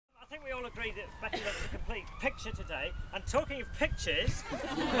all agreed that Becky wants a complete picture today. And talking of pictures,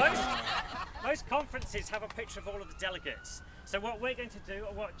 most conferences have a picture of all of the delegates. So what we're going to do,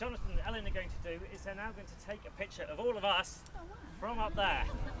 or what Jonathan and Ellen are going to do, is they're now going to take a picture of all of us from up there.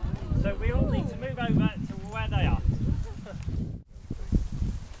 So we all need to move over to where they are.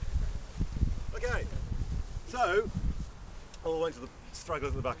 Okay, so all the way to the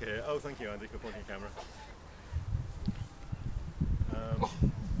stragglers at the back here. Oh, thank you, Andy, for pointing the camera.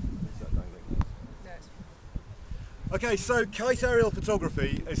 Okay, so kite aerial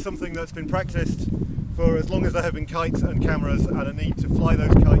photography is something that's been practiced for as long as there have been kites and cameras and a need to fly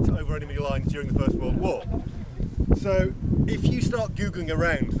those kites over enemy lines during the First World War. So if you start Googling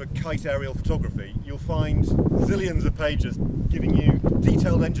around for kite aerial photography, you'll find zillions of pages giving you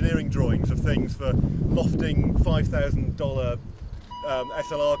detailed engineering drawings of things for lofting $5,000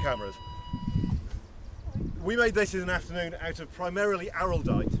 SLR cameras. We made this in an afternoon out of primarily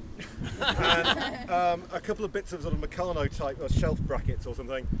araldite and a couple of bits of sort of Meccano type or shelf brackets or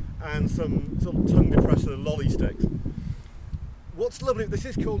something, and some sort of tongue depressor lolly sticks. What's lovely, this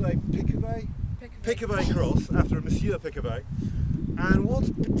is called a Picavet cross after a Monsieur Picavet, and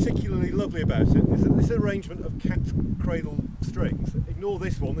what's particularly lovely about it is that this arrangement of cat's cradle strings, ignore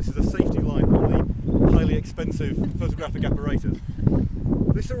this one, this is a safety line on the highly expensive photographic apparatus.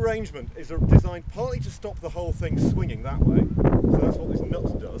 This arrangement is designed partly to stop the whole thing swinging that way, so that's what this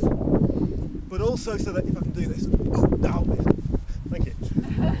nut does, but also so that, if I can do this, oh, no, thank you,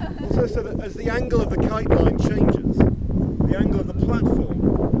 also so that as the angle of the kite line changes, the angle of the platform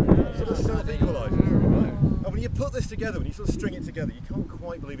sort of self-equalises, right? And when you put this together, when you sort of string it together, you can't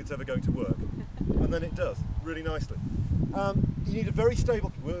quite believe it's ever going to work, and then it does, really nicely. You need a very stable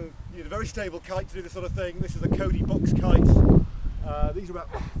kite to do this sort of thing. This is a Cody box kite. These are about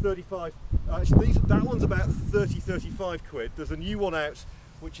 35, actually that one's about 30-35 quid. There's a new one out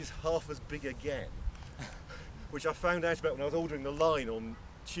which is half as big again, which I found out about when I was ordering the line on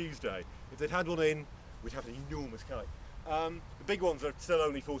Tuesday. If they'd had one in, we'd have an enormous kite. The big ones are still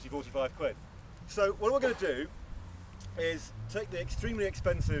only 40-45 quid. So what we're going to do is take the extremely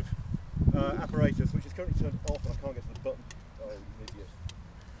expensive apparatus, which is currently turned off and I can't get to the button. Oh, you idiot.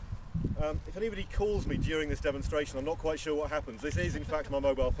 If anybody calls me during this demonstration, I'm not quite sure what happens. This is in fact my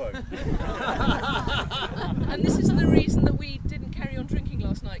mobile phone. And this is the reason that we didn't carry on drinking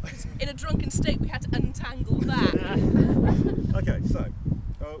last night, because in a drunken state we had to untangle that. Okay, so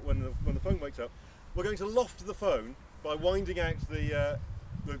when the phone wakes up, we're going to loft the phone by winding out the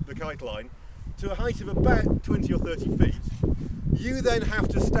kite line to a height of about 20 or 30 feet. You then have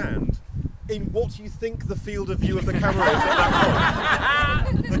to stand in what you think the field of view of the camera is at that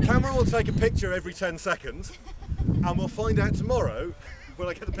point. The camera will take a picture every 10 seconds, and we'll find out tomorrow, when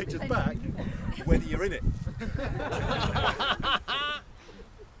I get the pictures back, whether you're in it.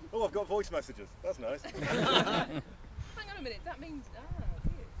 Oh, I've got voice messages. That's nice. Hang on a minute, that means...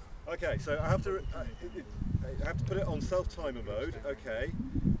 Okay, so I have to put it on self-timer mode. Okay,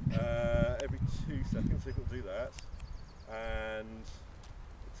 every 2 seconds, see if it'll do that. And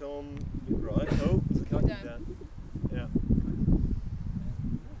it's on right. Oh, it's okay. Down. Yeah. How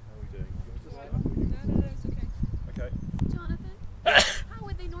are we doing? No, it's okay. Okay. Jonathan, how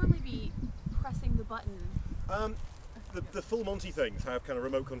would they normally be pressing the button? The full Monty things have kind of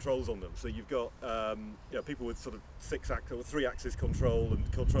remote controls on them. So you've got people with sort of 6-axis or 3-axis control and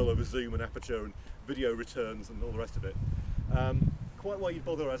control over zoom and aperture and video returns and all the rest of it. Quite why you'd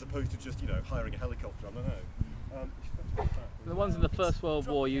bother as opposed to just hiring a helicopter. I don't know. The ones in the First World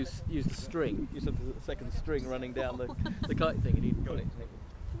War used the string. You said the second string running down the kite thing, and you'd got it.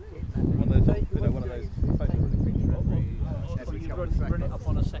 One of those photo running things. You run it up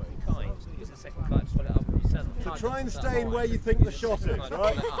on a second kite. Use the second kite to put it up. So try and stay in where you think the shot is,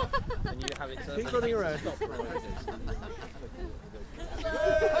 right? And you have it keep running around. Stop for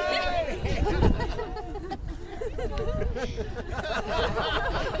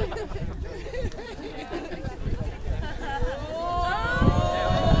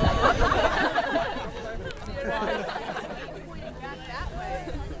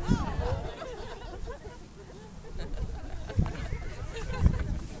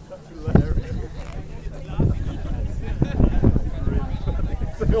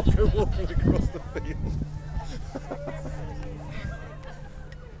They all go walking across the field.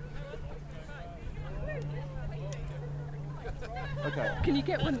 Okay. Can you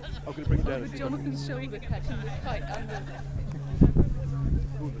get one? I'm going to bring it down. With Jonathan's shoulder catching the kite under.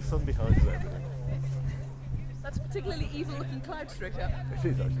 Ooh, the sun behind us there. That's a particularly evil looking cloud straight up. It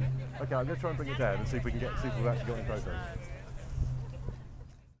is actually. Okay, I'm going to try and bring it down and see if we've actually got any progress.